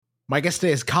My guest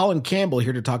today is Colin Campbell,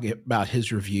 here to talk about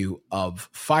his review of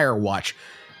Firewatch.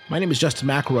 My name is Justin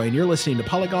McElroy, and you're listening to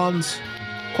Polygon's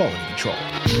Quality Control.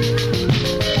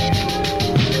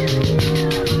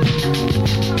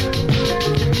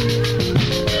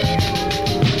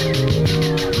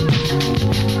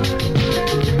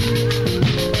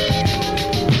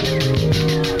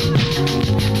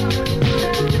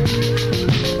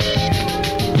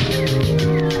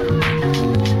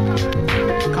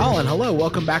 Hello,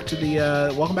 welcome back to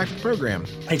the program.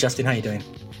 Hey Justin, how you doing?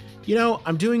 You know,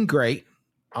 I'm doing great.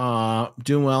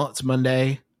 Doing well. It's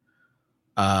Monday.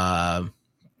 I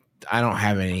don't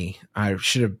have any. I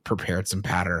should have prepared some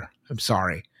patter. I'm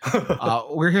sorry.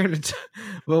 We're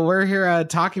here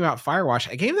talking about Firewatch,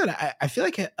 a game that I feel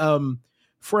like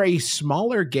for a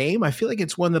smaller game, I feel like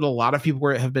it's one that a lot of people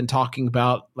have been talking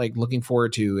about, like looking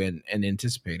forward to and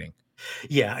anticipating.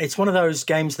 Yeah, it's one of those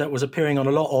games that was appearing on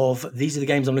a lot of these are the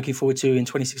games I'm looking forward to in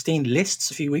 2016 lists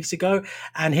a few weeks ago.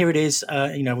 And here it is.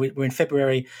 We're in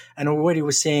February, and already we're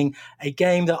seeing a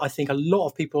game that I think a lot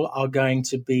of people are going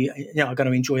to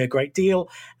enjoy a great deal.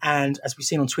 And as we've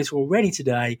seen on Twitter already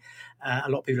today, a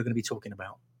lot of people are going to be talking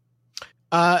about.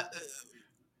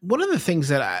 One of the things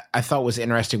that I thought was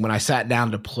interesting when I sat down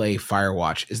to play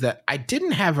Firewatch is that I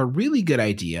didn't have a really good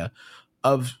idea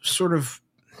of sort of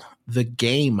the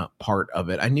game part of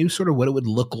it. I knew sort of what it would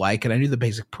look like, and I knew the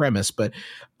basic premise, but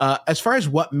as far as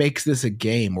what makes this a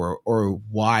game or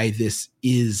why this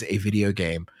is a video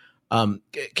game, can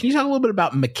you talk a little bit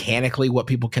about mechanically what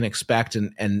people can expect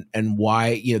and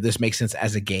why, this makes sense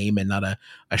as a game and not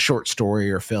a short story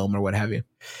or film or what have you?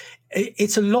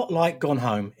 It's a lot like Gone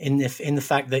Home in the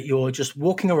fact that you're just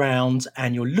walking around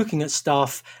and you're looking at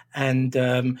stuff, and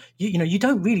you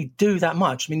don't really do that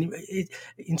much. I mean,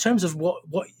 in terms of what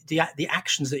the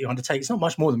actions that you undertake, it's not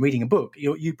much more than reading a book.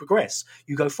 You progress,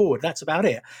 you go forward. That's about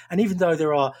it. And even though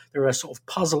there are sort of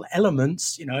puzzle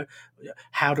elements,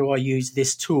 how do I use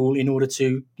this tool in order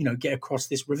to get across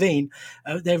this ravine?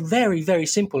 They're very, very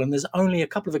simple, and there's only a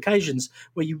couple of occasions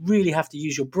where you really have to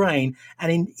use your brain,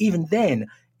 and even then,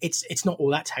 it's not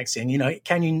all that taxing. Do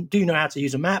you know how to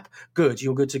use a map? Good,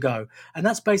 you're good to go. And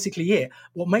that's basically it.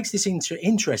 What makes this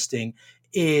interesting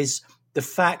is the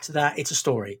fact that it's a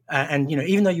story. And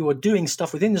even though you are doing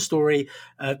stuff within the story,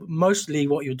 mostly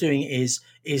what you're doing is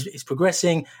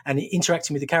progressing and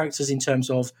interacting with the characters in terms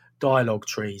of dialogue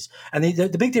trees. And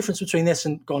the big difference between this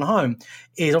and Gone Home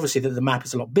is obviously that the map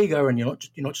is a lot bigger, and you're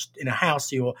not just in a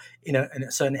house, you're in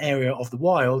a certain area of the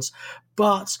wilds,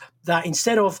 but that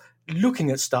instead of looking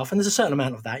at stuff, and there's a certain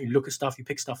amount of that, you look at stuff, you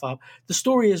pick stuff up, the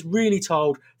story is really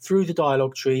told through the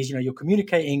dialogue trees. You're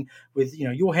communicating with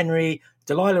your Henry.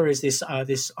 Delilah is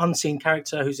this unseen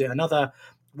character who's at another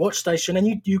watch station,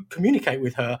 and you communicate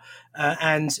with her,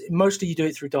 and mostly you do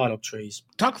it through dialogue trees.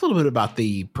 Talk a little bit about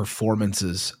the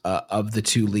performances of the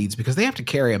two leads, because they have to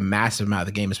carry a massive amount of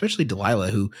the game, especially Delilah,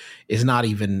 who is not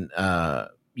even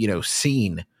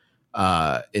seen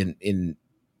in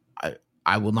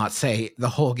I will not say the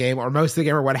whole game or most of the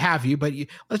game or what have you, but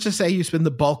let's just say you spend the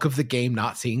bulk of the game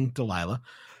not seeing Delilah.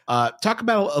 Talk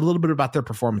about a little bit about their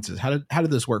performances. How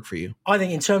did this work for you? I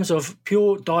think in terms of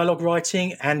pure dialogue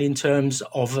writing and in terms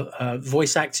of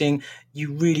voice acting,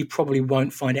 you really probably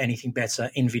won't find anything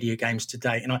better in video games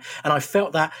today. And I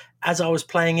felt that as I was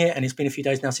playing it, and it's been a few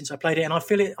days now since I played it, and I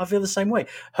feel the same way.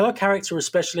 Her character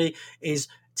especially is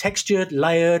textured,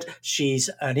 layered. She's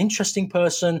an interesting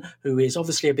person who is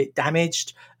obviously a bit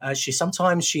damaged.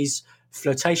 Sometimes she's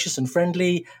flirtatious and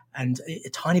friendly and a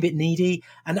tiny bit needy,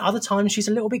 and other times she's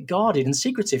a little bit guarded and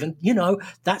secretive. And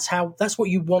that's what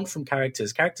you want from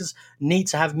characters. Characters need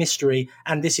to have mystery,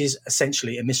 and this is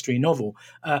essentially a mystery novel.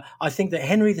 I think that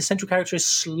Henry, the central character, is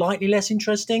slightly less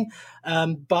interesting,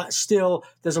 but still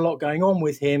there's a lot going on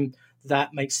with him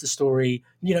that makes the story,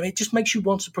 it just makes you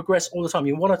want to progress all the time.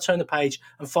 You want to turn the page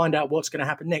and find out what's going to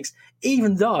happen next,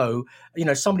 even though,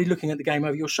 somebody looking at the game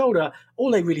over your shoulder, all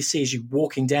they really see is you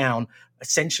walking down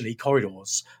essentially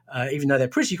corridors. Even though they're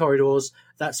pretty corridors,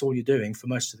 that's all you're doing for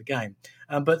most of the game.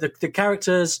 But the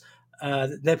characters,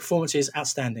 their performance is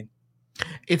outstanding.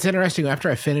 It's interesting. After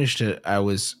I finished it, I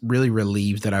was really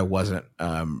relieved that I wasn't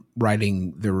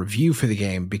writing the review for the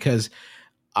game, because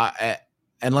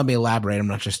and let me elaborate. I'm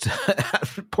not just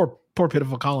poor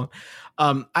pitiful Colin.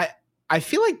 I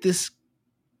feel like this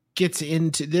gets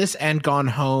into this and Gone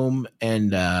Home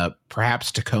and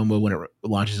perhaps Tacoma when it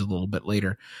launches a little bit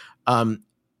later,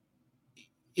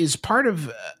 is part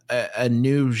of a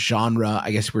new genre, I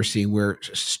guess we're seeing, where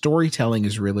storytelling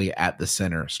is really at the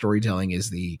center. Storytelling is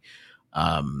the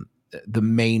the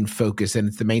main focus, and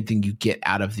it's the main thing you get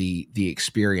out of the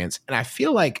experience. And I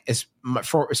feel like,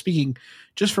 for speaking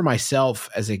just for myself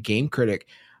as a game critic,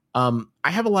 I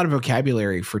have a lot of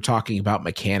vocabulary for talking about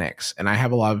mechanics, and I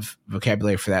have a lot of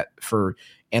vocabulary for that, for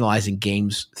analyzing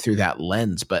games through that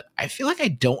lens. But I feel like I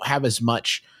don't have as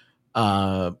much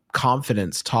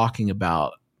confidence talking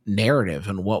about narrative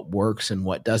and what works and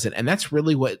what doesn't. And that's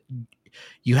really what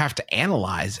you have to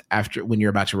analyze when you're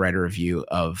about to write a review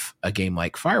of a game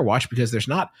like Firewatch, because there's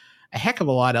not a heck of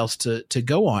a lot else to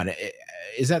go on.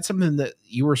 Is that something that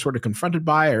you were sort of confronted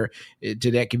by, or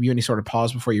did that give you any sort of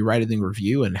pause before you write a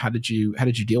review? And how did you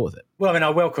deal with it? Well, I mean, I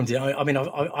welcomed it. I mean,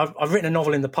 I've written a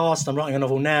novel in the past. I'm writing a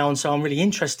novel now, and so I'm really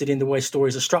interested in the way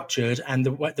stories are structured and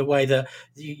the way that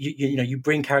you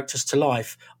bring characters to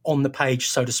life on the page,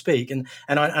 so to speak. And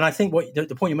I think what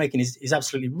the point you're making is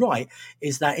absolutely right.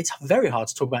 Is that it's very hard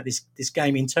to talk about this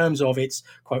game in terms of its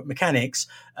quote mechanics.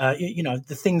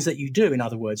 The things that you do. In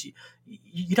other words,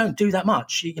 you don't do that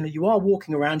much. You are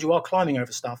walking around, you are climbing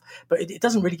over stuff, but it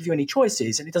doesn't really give you any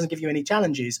choices, and it doesn't give you any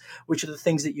challenges, which are the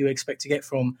things that you expect to get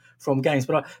from games.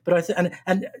 But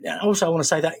also I want to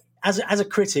say that as a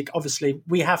critic, obviously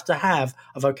we have to have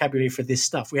a vocabulary for this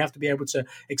stuff. We have to be able to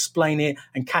explain it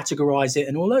and categorize it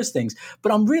and all those things.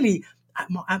 But I'm really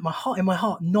in my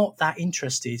heart, not that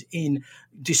interested in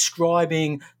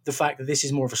describing the fact that this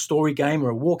is more of a story game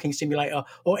or a walking simulator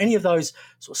or any of those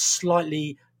sort of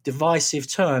slightly divisive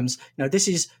terms. This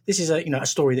is a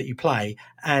story that you play,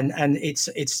 and it's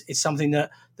something that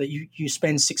you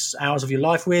spend 6 hours of your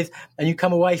life with, and you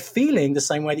come away feeling the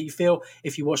same way that you feel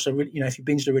if you watched if you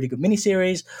binged a really good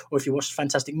miniseries, or if you watched a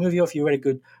fantastic movie, or if you read a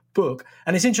good book.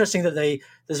 And it's interesting that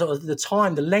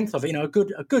the length of it,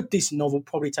 a good decent novel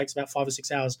probably takes about 5 or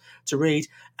 6 hours to read,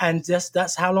 and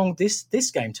that's how long this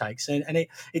game takes, and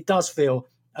it does feel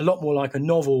a lot more like a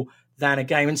novel than a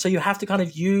game. And so you have to kind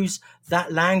of use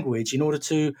that language in order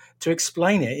to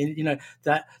explain it.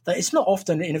 That it's not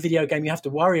often in a video game you have to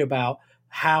worry about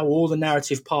how all the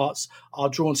narrative parts are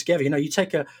drawn together. You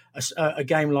take a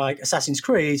game like Assassin's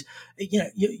Creed,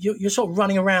 you're sort of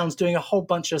running around doing a whole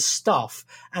bunch of stuff,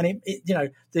 and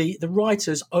the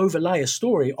writers overlay a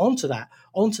story onto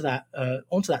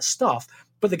that stuff.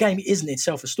 But the game isn't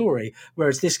itself a story,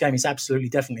 whereas this game is absolutely,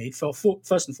 definitely,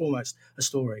 first and foremost, a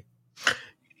story.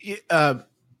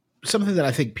 Something that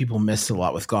I think people miss a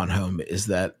lot with Gone Home is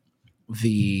that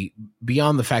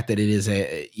beyond the fact that it is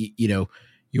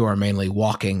you are mainly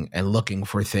walking and looking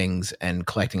for things and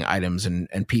collecting items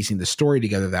and piecing the story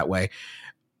together that way.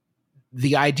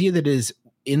 The idea that is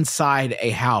inside a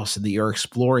house and that you're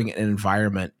exploring an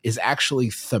environment is actually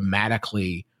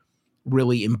thematically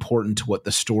really important to what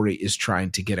the story is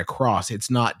trying to get across. It's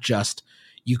not just,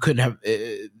 you could have,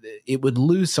 it would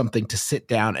lose something to sit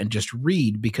down and just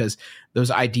read, because those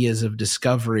ideas of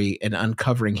discovery and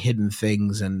uncovering hidden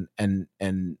things and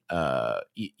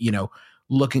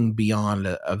looking beyond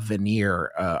a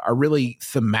veneer are really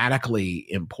thematically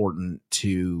important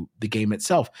to the game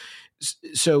itself.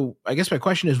 So I guess my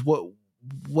question is,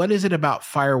 what is it about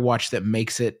Firewatch that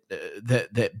makes it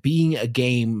that being a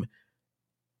game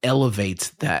elevates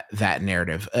that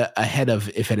narrative ahead of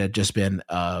if it had just been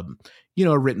a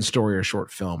written story or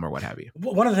short film or what have you?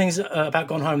 One of the things about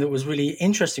Gone Home that was really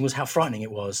interesting was how frightening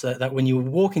it was. That when you were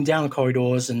walking down the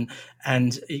corridors and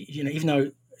even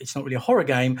though it's not really a horror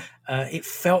game, it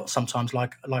felt sometimes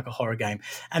like a horror game.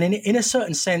 And in a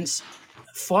certain sense,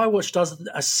 Firewatch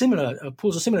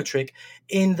pulls a similar trick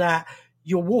in that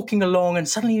you're walking along and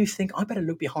suddenly you think, I better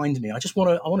look behind me. I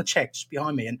want to check just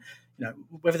behind me, and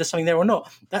whether there's something there or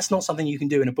not. That's not something you can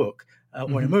do in a book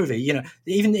or in a movie.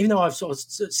 Even though I've sort of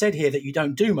said here that you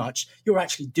don't do much, you're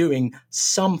actually doing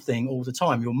something all the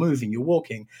time. You're moving, you're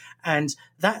walking, and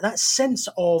that sense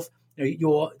of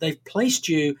they've placed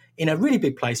you in a really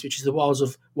big place, which is the wilds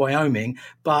of Wyoming,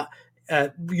 but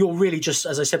you're really just,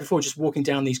 as I said before, just walking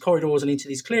down these corridors and into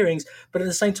these clearings. But at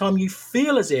the same time, you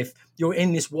feel as if you're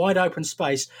in this wide open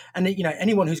space. And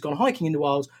anyone who's gone hiking in the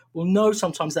wilds will know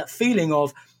sometimes that feeling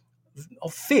of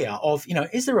fear of,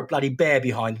 is there a bloody bear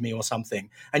behind me or something?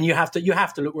 And you have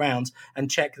to look around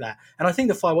and check that. And I think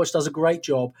the Firewatch does a great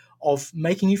job of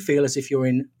making you feel as if you're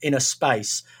in a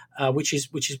space, which is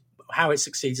how it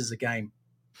succeeds as a game.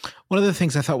 One of the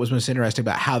things I thought was most interesting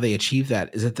about how they achieve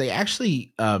that is that they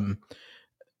actually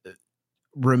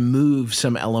remove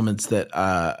some elements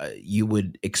that you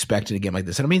would expect in a game like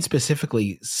this. And I mean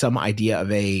specifically some idea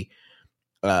of you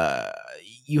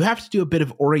have to do a bit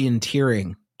of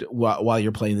orienteering while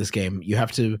you're playing this game. You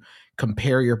have to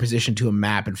compare your position to a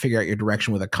map and figure out your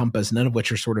direction with a compass, none of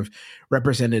which are sort of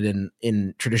represented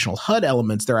in traditional HUD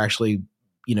elements. They're actually,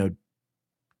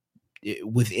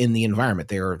 within the environment.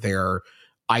 They are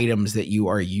items that you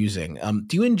are using.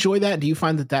 Do you enjoy that? Do you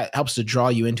find that helps to draw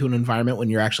you into an environment when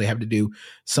you're actually having to do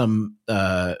some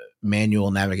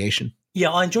manual navigation?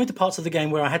 Yeah, I enjoyed the parts of the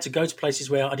game where I had to go to places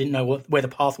where I didn't know where the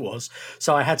path was.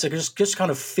 So I had to just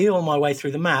kind of feel my way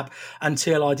through the map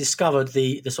until I discovered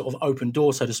the sort of open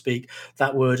door, so to speak,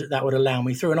 that would allow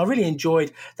me through. And I really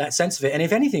enjoyed that sense of it. And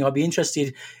if anything, I'd be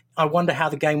interested. I wonder how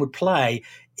the game would play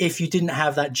if you didn't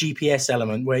have that GPS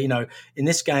element where, in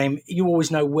this game, you always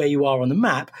know where you are on the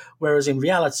map, whereas in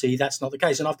reality, that's not the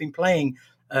case. And I've been playing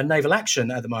Naval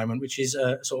Action at the moment, which is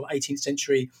a sort of 18th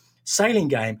century sailing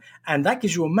game, and that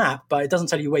gives you a map, but it doesn't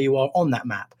tell you where you are on that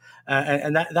map,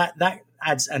 and that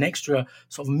adds an extra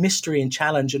sort of mystery and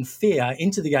challenge and fear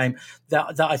into the game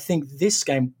that I think this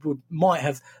game might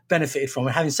have benefited from.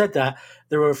 And having said that,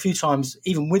 there were a few times,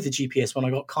 even with the GPS, when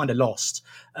I got kind of lost,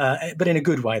 but in a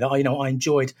good way. That I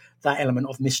enjoyed that element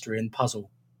of mystery and puzzle.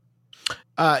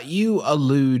 You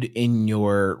allude in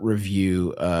your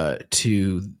review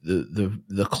to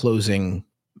the closing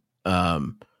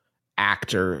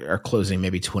act or closing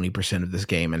maybe 20% of this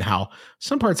game, and how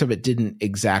some parts of it didn't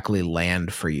exactly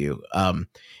land for you. I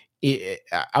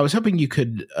was hoping you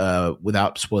could,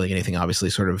 without spoiling anything,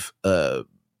 obviously, sort of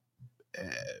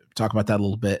talk about that a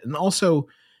little bit, and also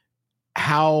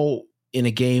how in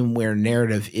a game where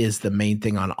narrative is the main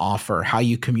thing on offer, how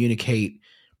you communicate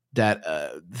that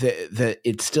that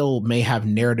it still may have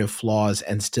narrative flaws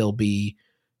and still be,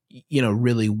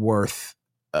 really worth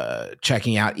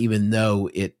checking out, even though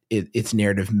its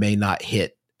narrative may not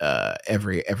hit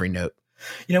every note.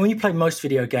 When you play most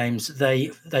video games,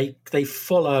 they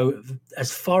follow,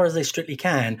 as far as they strictly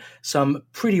can, some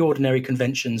pretty ordinary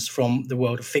conventions from the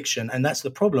world of fiction, and that's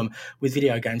the problem with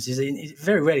video games. Is it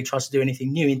very rarely tries to do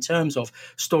anything new in terms of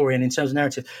story and in terms of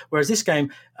narrative. Whereas this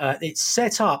game, it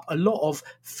set up a lot of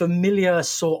familiar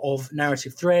sort of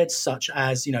narrative threads, such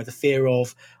as the fear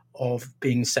of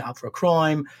being set up for a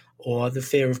crime, or the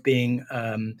fear of being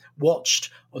watched,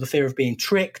 or the fear of being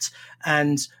tricked,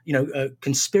 and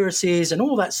conspiracies and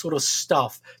all that sort of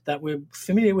stuff that we're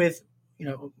familiar with.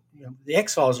 The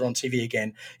X-Files are on TV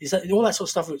again. Is that all that sort of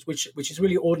stuff which is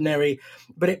really ordinary,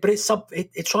 but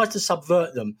it tries to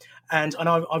subvert them, and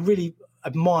I really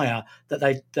admire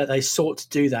that they sought to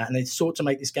do that, and they sought to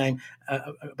make this game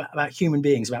about human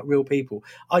beings, about real people.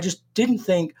 I just didn't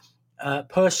think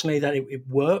personally that it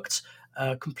worked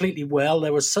completely well.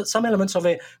 There was some elements of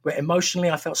it where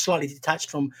emotionally I felt slightly detached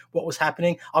from what was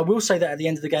happening. I will say that at the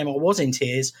end of the game I was in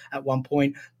tears at one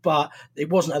point, but it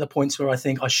wasn't at the points where I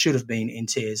think I should have been in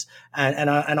tears. And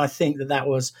I think that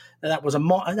was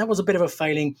a bit of a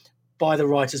failing by the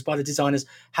writers, by the designers.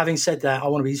 Having said that, I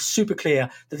want to be super clear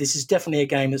that this is definitely a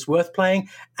game that's worth playing,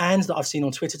 and that I've seen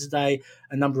on Twitter today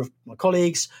a number of my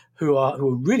colleagues who are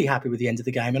really happy with the end of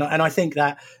the game, and I think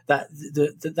that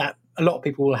a lot of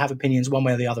people will have opinions one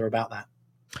way or the other about that.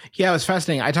 Yeah, it was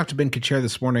fascinating. I talked to Ben Kuchar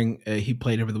this morning. He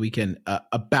played over the weekend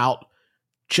about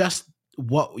just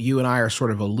what you and I are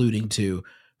sort of alluding to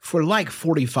for like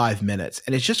 45 minutes,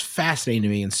 and it's just fascinating to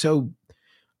me, and so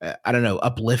I don't know,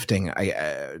 uplifting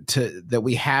that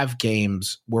we have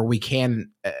games where we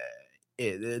can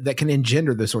that can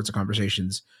engender those sorts of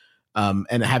conversations,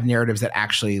 and have narratives that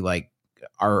actually like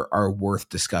are worth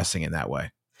discussing in that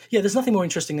way. Yeah, there's nothing more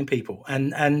interesting than people,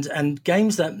 and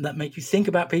games that make you think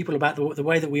about people, about the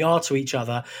way that we are to each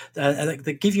other,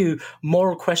 that give you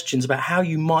moral questions about how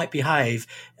you might behave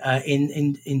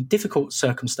in difficult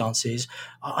circumstances.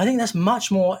 I think that's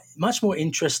much more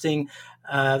interesting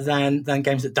than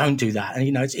games that don't do that.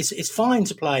 And it's fine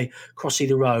to play Cross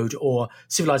the Road or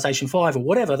Civilization 5 or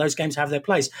whatever. Those games have their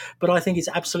place, but I think it's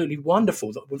absolutely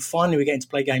wonderful that we're getting to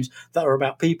play games that are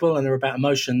about people and they're about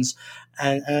emotions,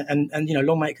 and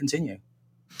long may it continue.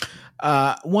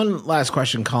 One last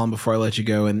question, Colin, before I let you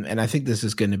go, and I think this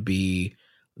is going to be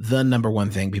the number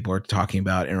one thing people are talking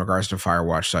about in regards to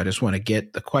Firewatch. So I just want to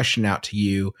get the question out to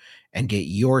you and get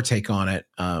your take on it.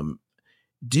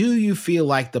 Do you feel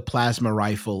like the plasma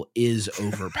rifle is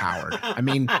overpowered? I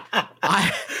mean,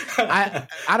 I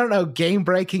don't know. Game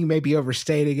breaking may be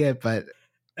overstating it, but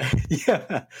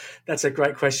yeah, that's a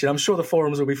great question. I'm sure the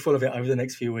forums will be full of it over the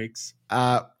next few weeks.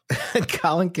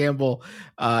 Colin Campbell,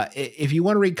 if you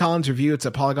want to read Colin's review, it's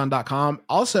at polygon.com.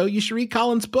 Also, you should read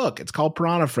Colin's book. It's called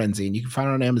Piranha Frenzy, and you can find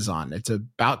it on Amazon. It's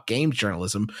about games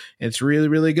journalism, and it's really,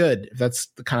 really good. If that's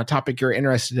the kind of topic you're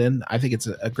interested in, I think it's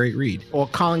a great read. Well,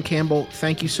 Colin Campbell,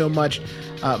 thank you so much.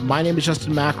 My name is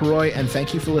Justin McElroy, and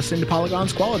thank you for listening to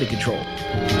Polygon's Quality Control.